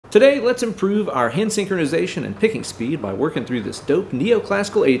Today, let's improve our hand synchronization and picking speed by working through this dope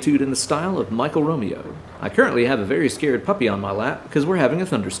neoclassical etude in the style of Michael Romeo. I currently have a very scared puppy on my lap because we're having a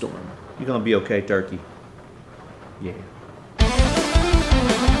thunderstorm. You're gonna be okay, turkey. Yeah.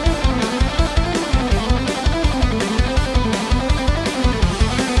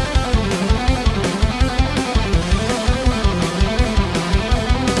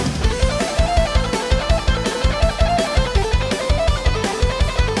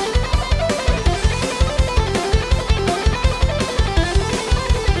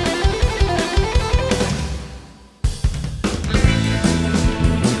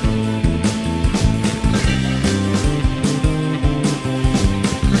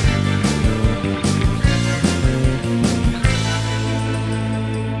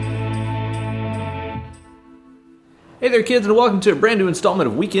 Hey there kids, and welcome to a brand new installment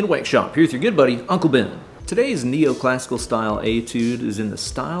of Weekend Wake Shop. Here with your good buddy, Uncle Ben. Today's neoclassical style etude is in the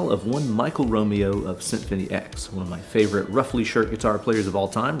style of one Michael Romeo of Symphony X, one of my favorite roughly shirt guitar players of all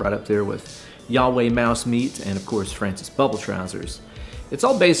time, right up there with Yahweh Mouse Meat and of course Francis Bubble Trousers. It's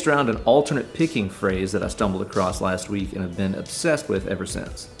all based around an alternate picking phrase that I stumbled across last week and have been obsessed with ever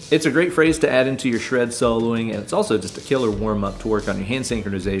since. It's a great phrase to add into your shred soloing, and it's also just a killer warm-up to work on your hand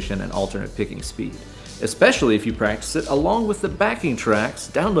synchronization and alternate picking speed, especially if you practice it along with the backing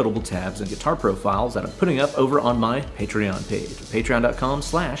tracks, downloadable tabs, and guitar profiles that I'm putting up over on my Patreon page,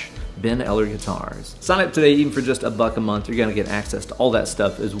 patreon.com/Ben Eller Guitars. Sign up today even for just $1 a month. You're gonna get access to all that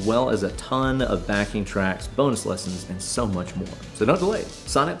stuff as well as a ton of backing tracks, bonus lessons, and so much more. So don't delay,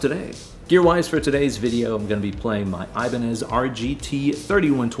 sign up today. Gear-wise for today's video, I'm going to be playing my Ibanez RGT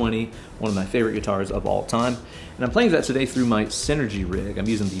 3120, one of my favorite guitars of all time. And I'm playing that today through my Synergy rig. I'm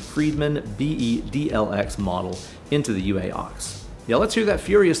using the Friedman BE-DLX model into the UA aux. Yeah, let's hear that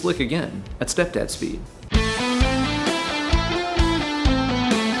furious lick again at stepdad speed.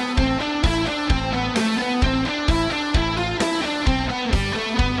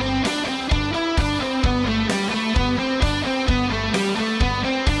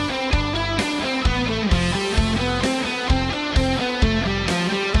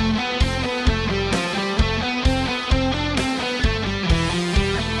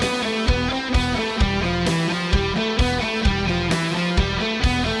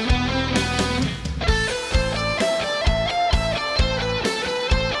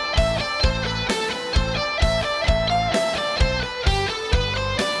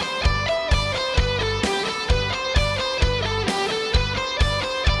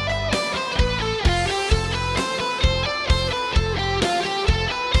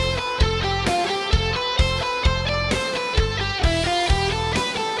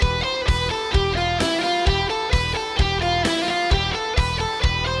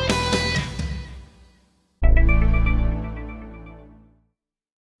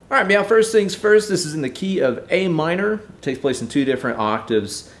 Alright, now first things first, this is in the key of A minor. It takes place in 2 different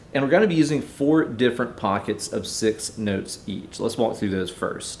octaves, and we're going to be using 4 different pockets of 6 notes each. Let's walk through those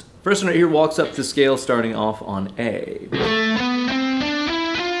first. First one right here walks up the scale starting off on A.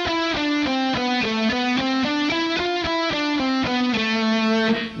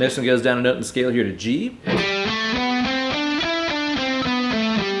 Next one goes down a note in the scale here to G.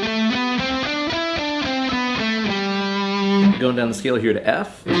 Going down the scale here to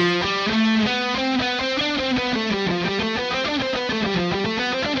F.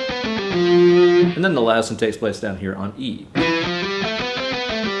 And then the last one takes place down here on E.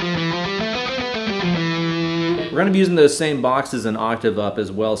 We're going to be using those same boxes an octave up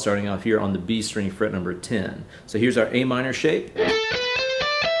as well, starting off here on the B string fret number 10. So here's our A minor shape.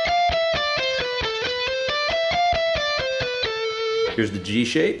 Here's the G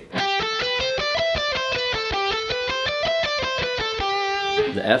shape.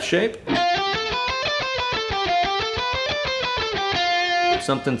 The F shape.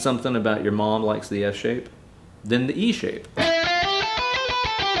 Something something about your mom likes the F shape. Then the E shape.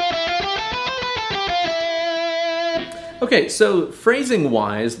 Okay, so phrasing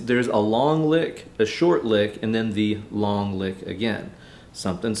wise, there's a long lick, a short lick, and then the long lick again.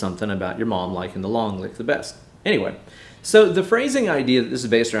 Something something about your mom liking the long lick the best. Anyway, so the phrasing idea that this is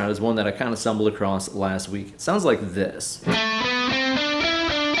based around is one that I kind of stumbled across last week. It sounds like this.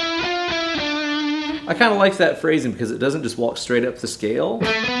 I kind of like that phrasing because it doesn't just walk straight up the scale. It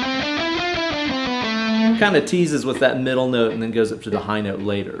kind of teases with that middle note and then goes up to the high note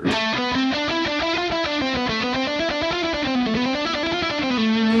later.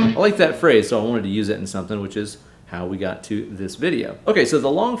 I like that phrase, so I wanted to use it in something, which is how we got to this video. Okay, so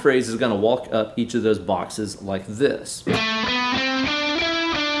the long phrase is going to walk up each of those boxes like this.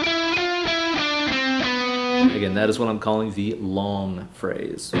 Again, that is what I'm calling the long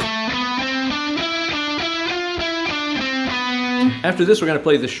phrase. After this, we're going to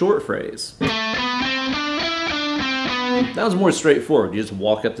play the short phrase. That one's more straightforward. You just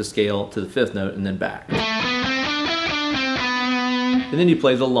walk up the scale to the 5th note and then back. And then you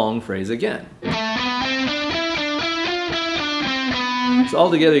play the long phrase again. So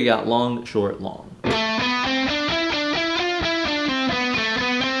all together you got long, short, long.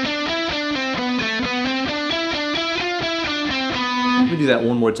 Let me do that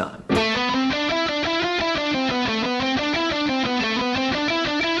one more time.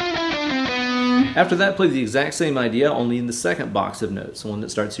 After that, play the exact same idea, only in the second box of notes, the one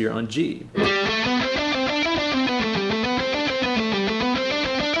that starts here on G.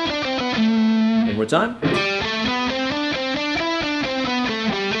 One more time.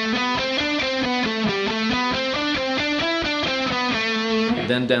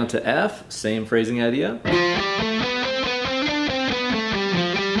 Then down to F, same phrasing idea.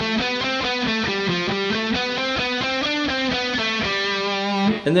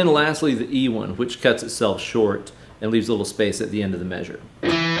 And then lastly, the E one, which cuts itself short and leaves a little space at the end of the measure. So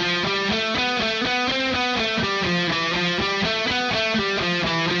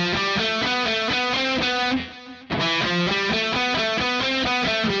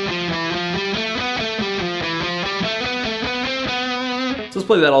let's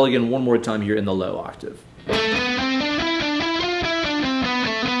play that all again one more time here in the low octave.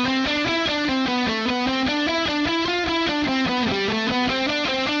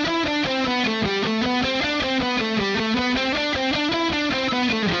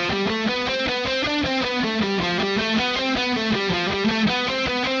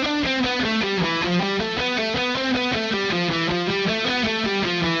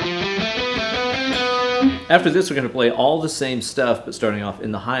 After this, we're going to play all the same stuff, but starting off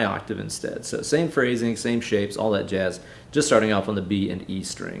in the high octave instead. So same phrasing, same shapes, all that jazz, just starting off on the B and E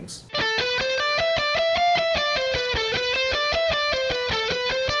strings.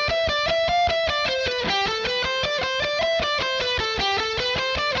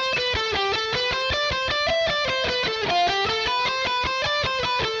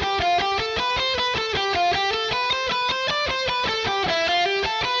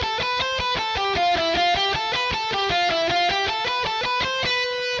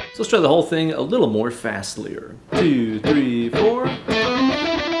 So let's try the whole thing a little more fastlier. 2, 3, 4.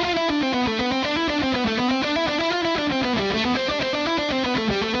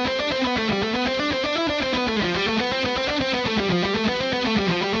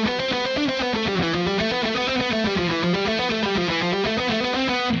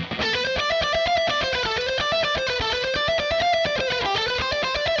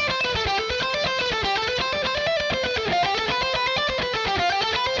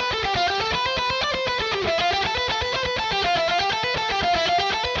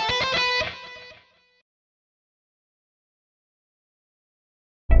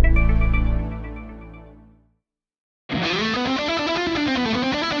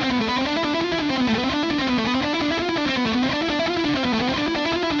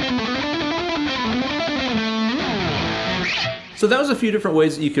 So that was a few different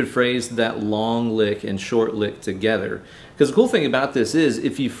ways that you could phrase that long lick and short lick together. Because the cool thing about this is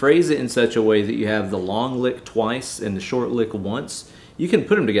if you phrase it in such a way that you have the long lick twice and the short lick once, you can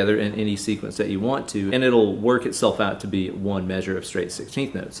put them together in any sequence that you want to, and it'll work itself out to be one measure of straight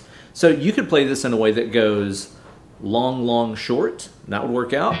 16th notes. So you could play this in a way that goes long, long, short, and that would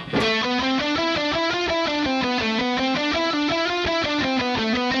work out.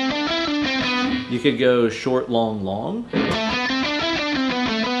 You could go short, long, long.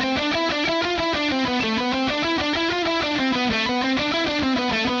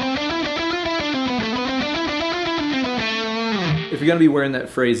 If you're going to be wearing that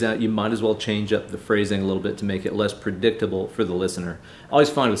phrase out, you might as well change up the phrasing a little bit to make it less predictable for the listener. I always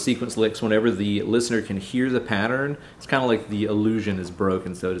find with sequence licks, whenever the listener can hear the pattern, it's kind of like the illusion is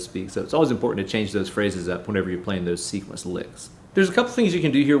broken, so to speak. So it's always important to change those phrases up whenever you're playing those sequence licks. There's a couple things you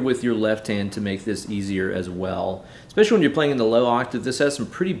can do here with your left hand to make this easier as well. Especially when you're playing in the low octave, this has some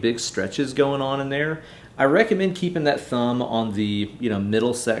pretty big stretches going on in there. I recommend keeping that thumb on the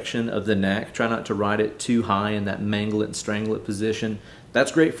middle section of the neck. Try not to ride it too high in that mangle it and strangle it position.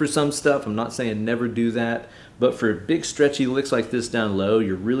 That's great for some stuff. I'm not saying never do that. But for big stretchy licks like this down low,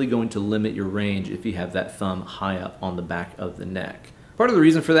 you're really going to limit your range if you have that thumb high up on the back of the neck. Part of the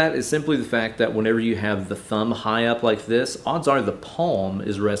reason for that is simply the fact that whenever you have the thumb high up like this, odds are the palm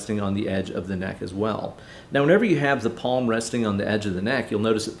is resting on the edge of the neck as well. Now whenever you have the palm resting on the edge of the neck, you'll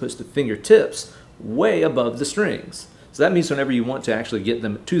notice it puts the fingertips way above the strings. So that means whenever you want to actually get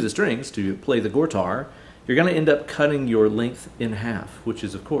them to the strings to play the guitar, you're you're going to end up cutting your length in half, which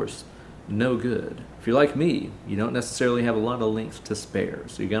is, of course, no good. If you're like me, you don't necessarily have a lot of length to spare,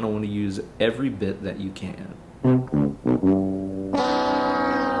 so you're going to want to use every bit that you can.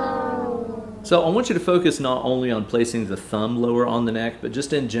 So I want you to focus not only on placing the thumb lower on the neck, but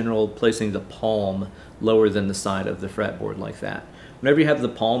just in general placing the palm lower than the side of the fretboard like that. Whenever you have the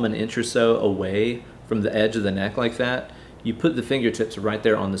palm an inch or so away from the edge of the neck like that, you put the fingertips right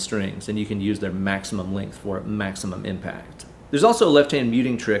there on the strings and you can use their maximum length for maximum impact. There's also a left-hand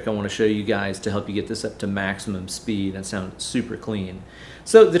muting trick I want to show you guys to help you get this up to maximum speed and sound super clean.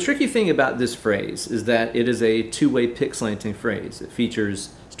 So the tricky thing about this phrase is that it is a two-way pick slanting phrase. It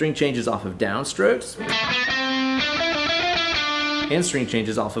features string changes off of downstrokes and string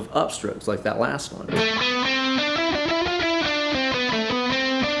changes off of upstrokes like that last one.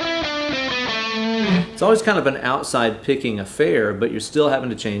 It's always kind of an outside picking affair, but you're still having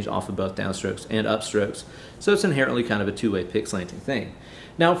to change off of both downstrokes and upstrokes, so it's inherently kind of a two-way pick slanting thing.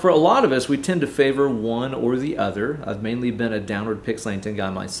 Now, for a lot of us, we tend to favor one or the other. I've mainly been a downward pick slanting guy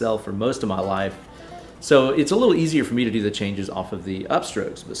myself for most of my life, so it's a little easier for me to do the changes off of the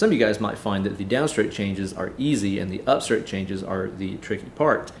upstrokes, but some of you guys might find that the downstroke changes are easy and the upstroke changes are the tricky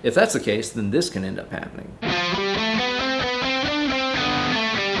part. If that's the case, then this can end up happening.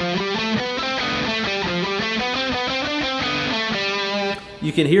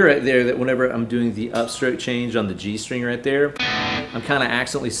 You can hear it there that whenever I'm doing the upstroke change on the G string right there, I'm kind of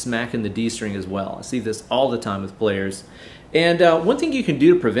accidentally smacking the D string as well. I see this all the time with players. And one thing you can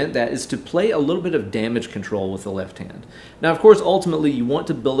do to prevent that is to play a little bit of damage control with the left hand. Now, of course, ultimately you want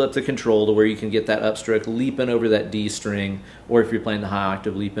to build up the control to where you can get that upstroke leaping over that D string, or if you're playing the high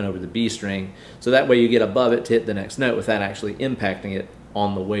octave, leaping over the B string. So that way you get above it to hit the next note without actually impacting it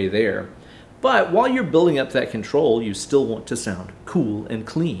on the way there. But while you're building up that control, you still want to sound cool and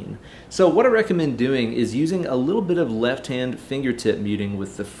clean. So what I recommend doing is using a little bit of left-hand fingertip muting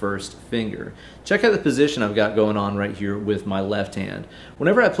with the first finger. Check out the position I've got going on right here with my left hand.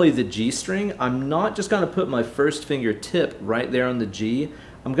 Whenever I play the G string, I'm not just going to put my first fingertip right there on the G.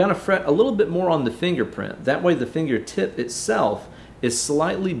 I'm going to fret a little bit more on the fingerprint. That way the fingertip itself is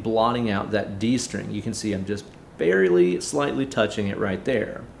slightly blotting out that D string. You can see I'm just barely, slightly touching it right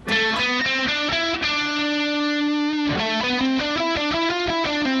there.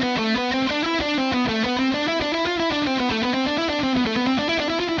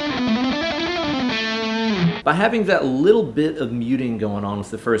 By having that little bit of muting going on with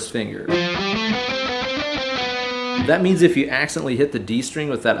the first finger. That means if you accidentally hit the D string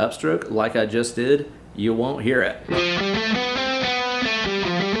with that upstroke, like I just did, you won't hear it.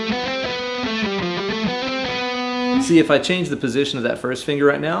 See, if I change the position of that first finger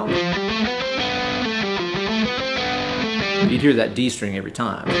right now, you'd hear that D string every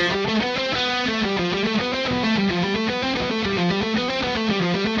time.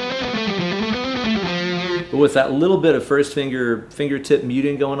 But with that little bit of first fingertip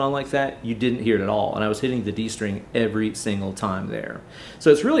muting going on like that, you didn't hear it at all. And I was hitting the D string every single time there.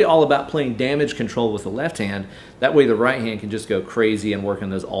 So it's really all about playing damage control with the left hand. That way the right hand can just go crazy and work on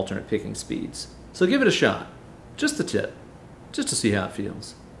those alternate picking speeds. So give it a shot. Just the tip. Just to see how it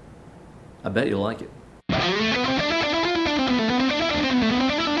feels. I bet you'll like it.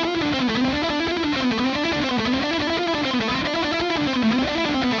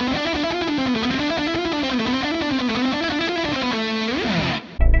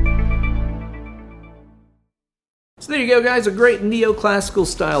 So there you go, guys, a great neoclassical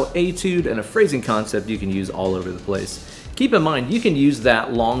style etude and a phrasing concept you can use all over the place. Keep in mind, you can use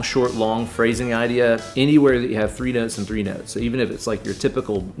that long, short, long phrasing idea anywhere that you have 3 notes and 3 notes. So even if it's like your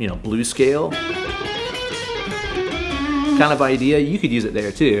typical, blues scale kind of idea, you could use it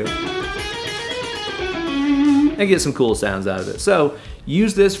there too. And get some cool sounds out of it. So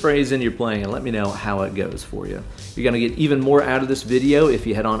use this phrase in your playing and let me know how it goes for you. You're going to get even more out of this video if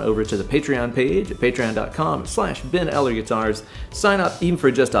you head on over to the Patreon page at patreon.com/Ben Eller Guitars. Sign up even for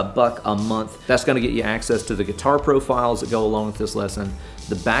just $1 a month. That's going to get you access to the guitar profiles that go along with this lesson,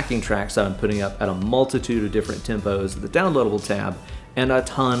 the backing tracks that I'm putting up at a multitude of different tempos, the downloadable tab, and a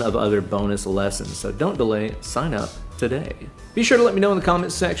ton of other bonus lessons. So don't delay, sign up today. Be sure to let me know in the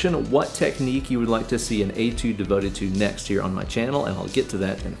comments section what technique you would like to see an etude devoted to next here on my channel, and I'll get to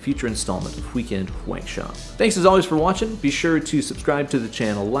that in a future installment of Weekend Wank Shop. Thanks as always for watching. Be sure to subscribe to the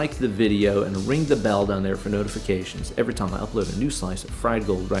channel, like the video, and ring the bell down there for notifications every time I upload a new slice of fried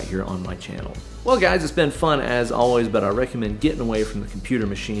gold right here on my channel. Well guys, it's been fun as always, but I recommend getting away from the computer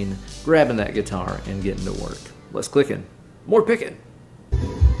machine, grabbing that guitar, and getting to work. Less clicking, more picking.